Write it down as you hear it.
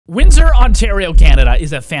Windsor, Ontario, Canada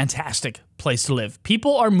is a fantastic place to live.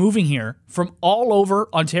 People are moving here from all over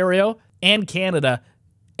Ontario and Canada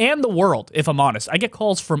and the world, if I'm honest. I get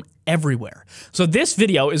calls from everywhere. So this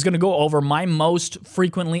video is going to go over my most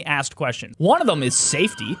frequently asked question. One of them is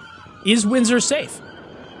safety. Is Windsor safe?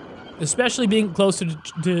 Especially being close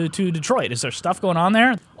to Detroit. Is there stuff going on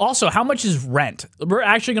there? Also, how much is rent? We're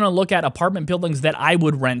actually going to look at apartment buildings that I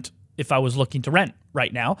would rent if I was looking to rent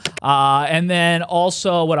right now. And then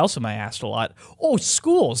also, what else am I asked a lot? Oh,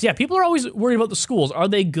 schools. Yeah, people are always worried about the schools. Are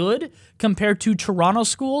they good compared to Toronto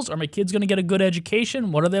schools? Are my kids going to get a good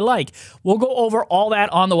education? What are they like? We'll go over all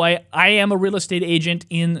that on the way. I am a real estate agent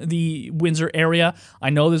in the Windsor area. I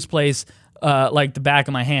know this place like the back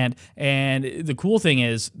of my hand. And the cool thing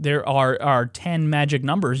is there are 10 magic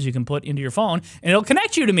numbers you can put into your phone, and it'll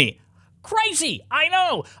connect you to me. Crazy, I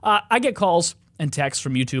know. I get calls and texts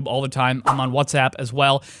from YouTube all the time. I'm on WhatsApp as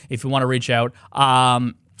well if you want to reach out.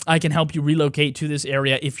 I can help you relocate to this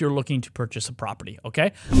area if you're looking to purchase a property,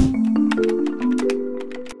 okay?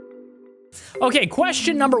 Okay,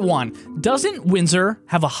 question number one. Doesn't Windsor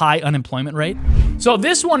have a high unemployment rate? So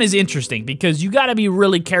this one is interesting because you gotta be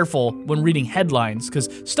really careful when reading headlines because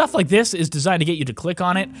stuff like this is designed to get you to click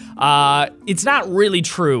on it. It's not really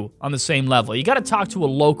true on the same level. You gotta talk to a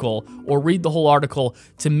local or read the whole article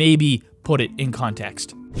to maybe put it in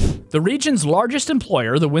context. The region's largest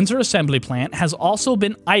employer, the Windsor Assembly Plant, has also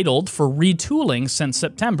been idled for retooling since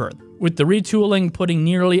September, with the retooling putting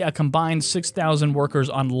nearly a combined 6,000 workers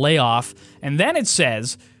on layoff. And then it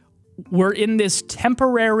says, we're in this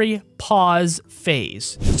temporary pause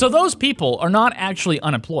phase. So those people are not actually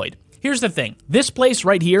unemployed. Here's the thing, this place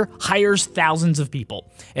right here hires thousands of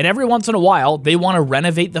people, and every once in a while, they want to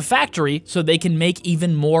renovate the factory so they can make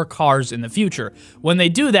even more cars in the future. When they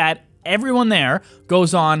do that, everyone there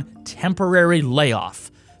goes on temporary layoff.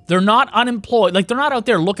 They're not unemployed, like they're not out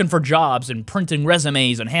there looking for jobs and printing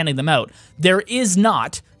resumes and handing them out. There is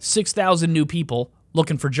not 6,000 new people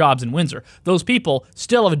looking for jobs in Windsor. Those people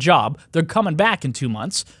still have a job. They're coming back in 2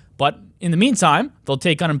 months, but in the meantime, they'll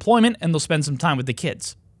take unemployment and they'll spend some time with the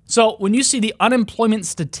kids. So when you see the unemployment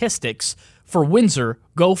statistics for Windsor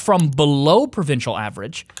go from below provincial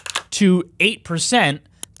average to 8%,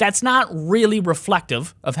 that's not really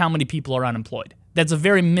reflective of how many people are unemployed. That's a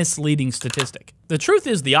very misleading statistic. The truth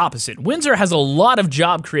is the opposite. Windsor has a lot of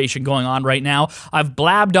job creation going on right now. I've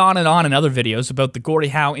blabbed on and on in other videos about the Gordie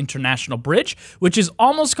Howe International Bridge, which is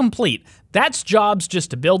almost complete. That's jobs just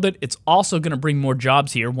to build it. It's also going to bring more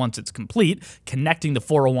jobs here once it's complete, connecting the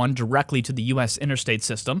 401 directly to the U.S. interstate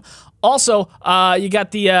system. Also, you got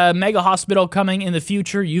the mega hospital coming in the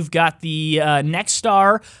future. You've got the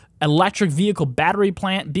Nexstar electric vehicle battery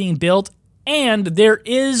plant being built, and there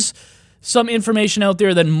is some information out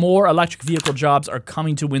there that more electric vehicle jobs are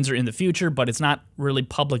coming to Windsor in the future, but it's not really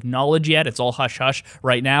public knowledge yet. It's all hush-hush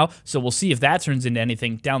right now, so we'll see if that turns into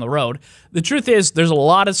anything down the road. The truth is, there's a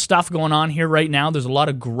lot of stuff going on here right now. There's a lot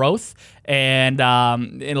of growth and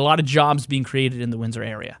a lot of jobs being created in the Windsor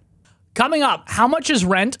area. Coming up, how much is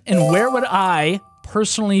rent, and where would I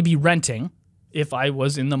personally be renting if I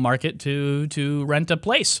was in the market to rent a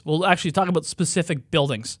place? We'll actually talk about specific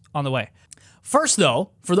buildings on the way. First,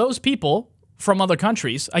 though, for those people from other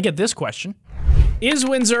countries, I get this question. Is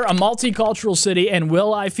Windsor a multicultural city, and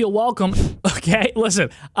will I feel welcome? Okay,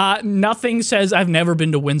 listen, nothing says I've never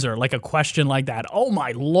been to Windsor, like a question like that. Oh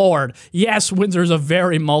my lord, yes, Windsor is a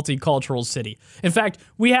very multicultural city. In fact,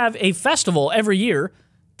 we have a festival every year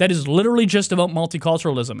that is literally just about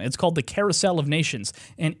multiculturalism. It's called the Carousel of Nations,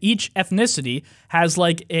 and each ethnicity has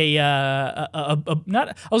like I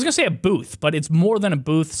was gonna say a booth, but it's more than a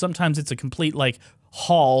booth. Sometimes it's a complete like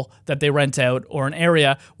hall that they rent out, or an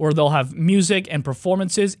area where they'll have music and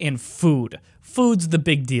performances and food. Food's the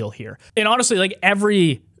big deal here. And honestly, like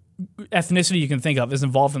every ethnicity you can think of is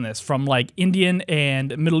involved in this, from like Indian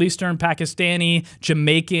and Middle Eastern, Pakistani,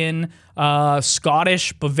 Jamaican,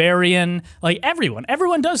 Scottish, Bavarian, like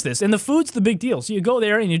everyone does this, and the food's the big deal. So you go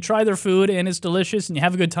there and you try their food and it's delicious and you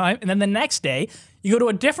have a good time, and then the next day you go to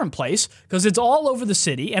a different place because it's all over the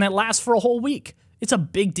city and it lasts for a whole week. It's a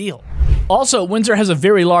big deal. Also, Windsor has a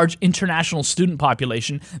very large international student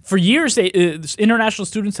population. For years, international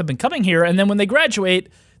students have been coming here, and then when they graduate,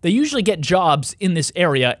 they usually get jobs in this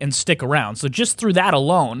area and stick around. So just through that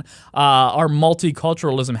alone, our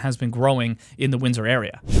multiculturalism has been growing in the Windsor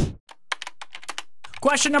area.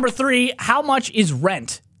 Question number 3, how much is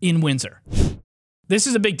rent in Windsor? This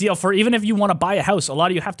is a big deal for even if you want to buy a house. A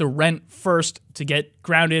lot of you have to rent first to get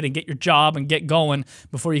grounded and get your job and get going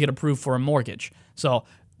before you get approved for a mortgage. So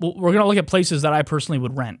we're going to look at places that I personally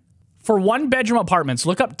would rent. For one-bedroom apartments,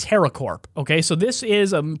 look up TerraCorp, okay? So this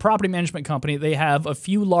is a property management company. They have a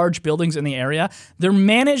few large buildings in the area. They're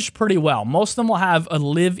managed pretty well. Most of them will have a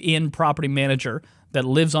live-in property manager that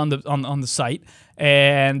lives on the site,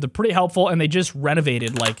 and they're pretty helpful, and they just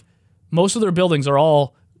renovated. Like, most of their buildings are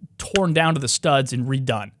all torn down to the studs and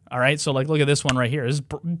redone, all right? So, like, look at this one right here. This is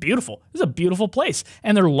beautiful. This is a beautiful place,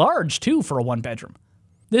 and they're large, too, for a one-bedroom.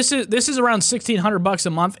 This is around $1,600 a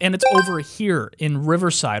month, and it's over here in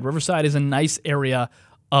Riverside. Riverside is a nice area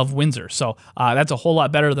of Windsor, so that's a whole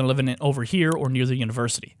lot better than living over here or near the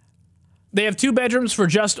university. They have 2 bedrooms for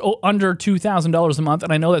just under $2,000 a month,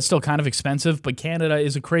 and I know that's still kind of expensive, but Canada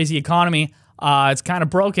is a crazy economy. It's kind of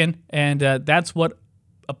broken, and that's what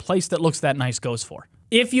a place that looks that nice goes for.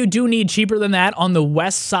 If you do need cheaper than that, on the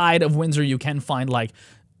west side of Windsor, you can find like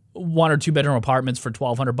 1 or 2 bedroom apartments for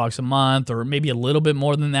 $1,200 a month, or maybe a little bit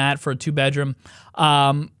more than that for a 2-bedroom.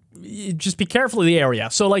 Just be careful of the area.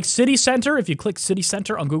 So like city center, if you click city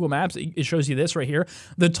center on Google Maps, it shows you this right here.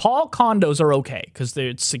 The tall condos are okay because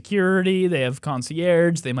there's security, they have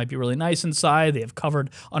concierge, they might be really nice inside, they have covered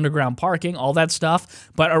underground parking, all that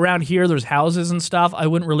stuff. But around here, there's houses and stuff. I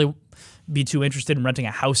wouldn't really be too interested in renting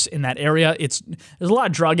a house in that area. There's a lot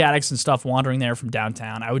of drug addicts and stuff wandering there from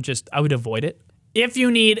downtown. I would avoid it. If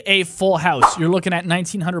you need a full house, you're looking at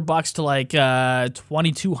 $1,900 to like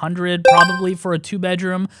 $2,200 probably for a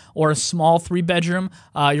 2-bedroom or a small 3-bedroom.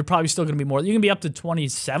 You're probably still going to be more. You can be up to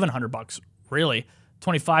 $2,700, really,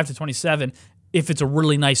 25 to 27 if it's a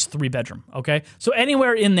really nice 3-bedroom. Okay, so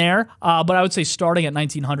anywhere in there, but I would say starting at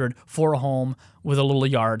 $1,900 for a home with a little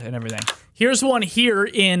yard and everything. Here's one here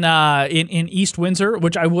in East Windsor,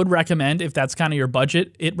 which I would recommend if that's kind of your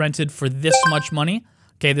budget. It rented for this much money.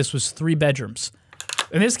 Okay, this was 3 bedrooms.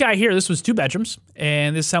 And this guy here, this was 2 bedrooms,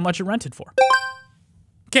 and this is how much it rented for.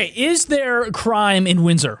 Okay, is there crime in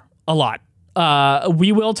Windsor? A lot.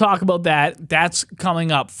 We will talk about that. That's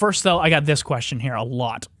coming up. First, though, I got this question here a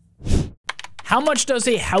lot. How much does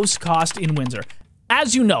a house cost in Windsor?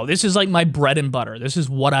 As you know, this is like my bread and butter. This is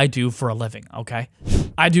what I do for a living, okay?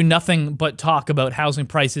 I do nothing but talk about housing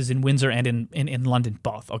prices in Windsor and in London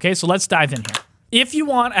both, okay? So let's dive in here. If you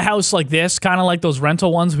want a house like this, kind of like those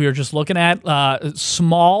rental ones we were just looking at,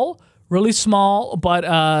 small, really small,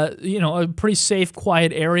 but you know, a pretty safe,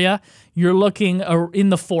 quiet area, you're looking in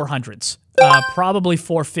the 400s, probably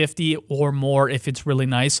 450 or more if it's really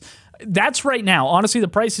nice. That's right now. Honestly, the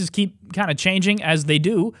prices keep kind of changing as they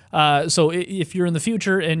do. So if you're in the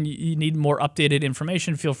future and you need more updated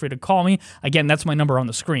information, feel free to call me. Again, that's my number on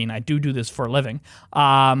the screen. I do this for a living.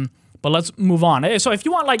 But let's move on. So if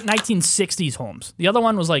you want like 1960s homes, the other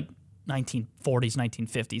one was like 1940s,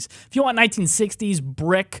 1950s. If you want 1960s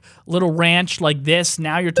brick little ranch like this,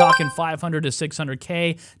 now you're talking 500 to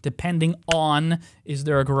 600K, depending on is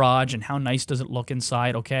there a garage and how nice does it look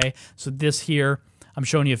inside, okay? So this here, I'm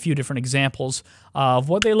showing you a few different examples of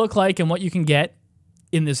what they look like and what you can get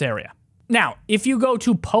in this area. Now, if you go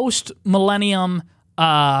to post-millennium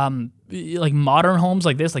like modern homes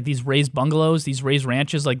like this, like these raised bungalows, these raised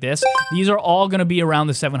ranches like this, these are all going to be around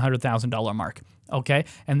the $700,000 mark, okay?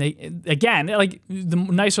 And they, again, like the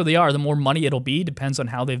nicer they are, the more money it'll be, depends on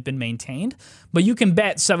how they've been maintained, but you can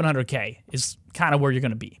bet 700K is kind of where you're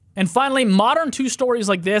going to be. And finally, modern 2-stories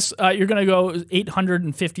like this, you're going to go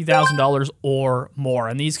 $850,000 or more,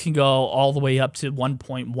 and these can go all the way up to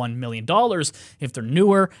 $1.1 million if they're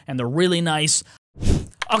newer and they're really nice.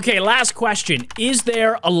 Okay, last question. Is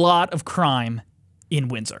there a lot of crime in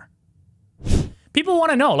Windsor? People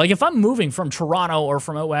want to know, like if I'm moving from Toronto or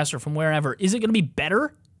from out west or from wherever, is it going to be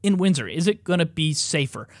better in Windsor? Is it going to be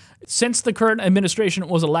safer? Since the current administration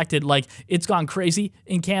was elected, like it's gone crazy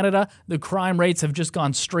in Canada. The crime rates have just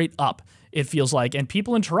gone straight up, it feels like. And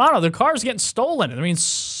people in Toronto, their cars getting stolen. I mean,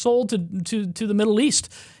 sold to the Middle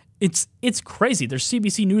East. It's crazy. There's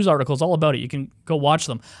CBC News articles all about it. You can go watch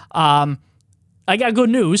them. I got good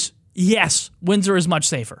news. Yes, Windsor is much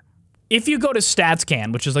safer. If you go to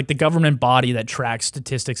StatsCan, which is like the government body that tracks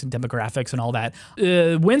statistics and demographics and all that,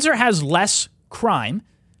 Windsor has less crime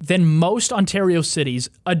than most Ontario cities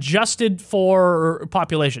adjusted for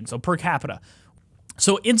population, so per capita.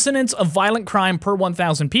 So incidents of violent crime per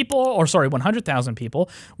 1,000 people, or sorry, 100,000 people,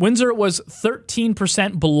 Windsor was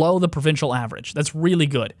 13% below the provincial average. That's really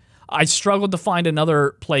good. I struggled to find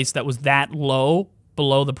another place that was that low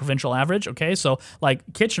below the provincial average, okay? So like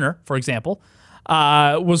Kitchener, for example,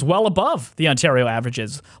 was well above the Ontario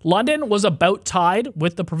averages. London was about tied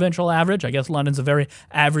with the provincial average. I guess London's a very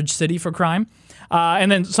average city for crime. And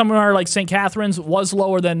then somewhere like St. Catharines was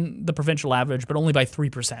lower than the provincial average, but only by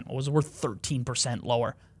 3%. It was worth 13%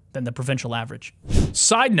 lower than the provincial average.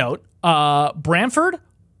 Side note, Brantford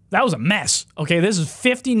That was a mess. Okay, this is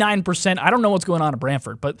 59%. I don't know what's going on in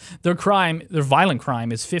Brantford, but their violent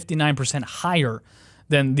crime is 59% higher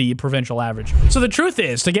than the provincial average. So the truth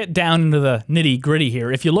is, to get down into the nitty-gritty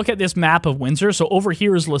here, if you look at this map of Windsor, so over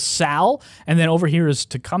here is LaSalle, and then over here is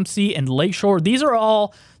Tecumseh and Lakeshore. These are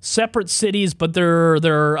all separate cities, but they're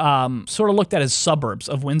sort of looked at as suburbs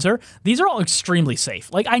of Windsor. These are all extremely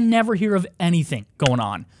safe. Like, I never hear of anything going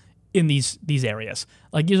on in these areas.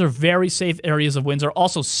 Like, these are very safe areas of Windsor.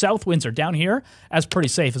 Also, South Windsor down here is pretty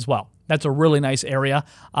safe as well. That's a really nice area,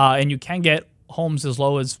 and you can get homes as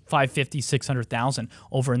low as 550, 600,000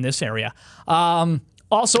 over in this area.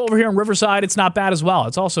 Also over here in Riverside, it's not bad as well.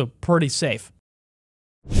 It's also pretty safe.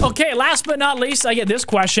 Okay, last but not least, I get this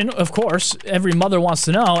question. Of course, every mother wants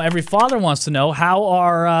to know, every father wants to know, how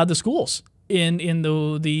are the schools in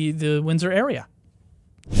the Windsor area?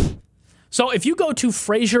 So if you go to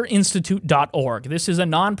FraserInstitute.org, this is a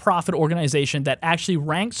nonprofit organization that actually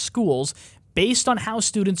ranks schools based on how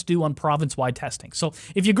students do on province-wide testing. So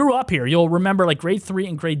if you grew up here, you'll remember like grade 3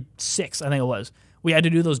 and grade 6, I think it was. We had to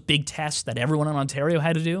do those big tests that everyone in Ontario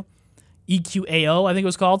had to do. EQAO, I think it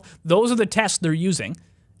was called. Those are the tests they're using,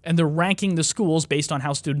 and they're ranking the schools based on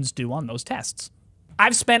how students do on those tests.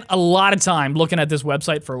 I've spent a lot of time looking at this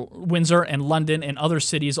website for Windsor and London and other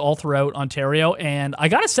cities all throughout Ontario, and I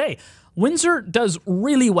gotta say, Windsor does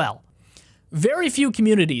really well. Very few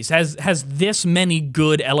communities has this many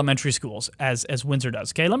good elementary schools as Windsor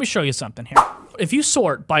does. Okay, let me show you something here. If you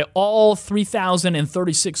sort by all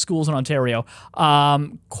 3,036 schools in Ontario,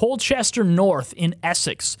 Colchester North in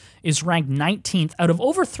Essex is ranked 19th out of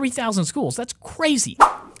over 3,000 schools. That's crazy.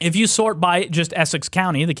 If you sort by just Essex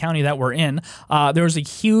County, the county that we're in, there's a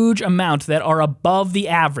huge amount that are above the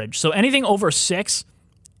average. So anything over 6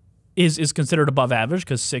 is considered above average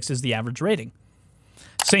because 6 is the average rating.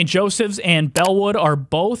 St. Joseph's and Bellewood are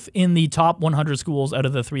both in the top 100 schools out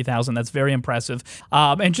of the 3,000. That's very impressive.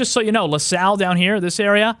 And just so you know, LaSalle down here, this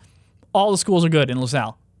area, all the schools are good in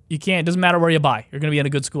LaSalle. It doesn't matter where you buy. You're going to be in a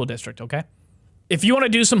good school district, okay? If you want to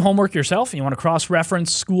do some homework yourself, and you want to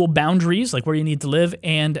cross-reference school boundaries, like where you need to live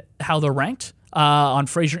and how they're ranked, on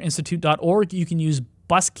FraserInstitute.org, you can use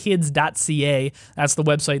buskids.ca. That's the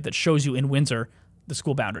website that shows you in Windsor the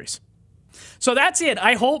school boundaries. So that's it.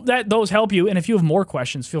 I hope that those help you. And if you have more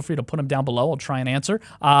questions, feel free to put them down below. I'll try and answer.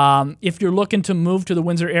 If you're looking to move to the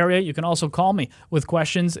Windsor area, you can also call me with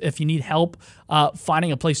questions. If you need help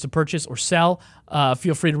finding a place to purchase or sell,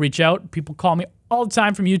 feel free to reach out. People call me all the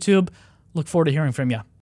time from YouTube. Look forward to hearing from you.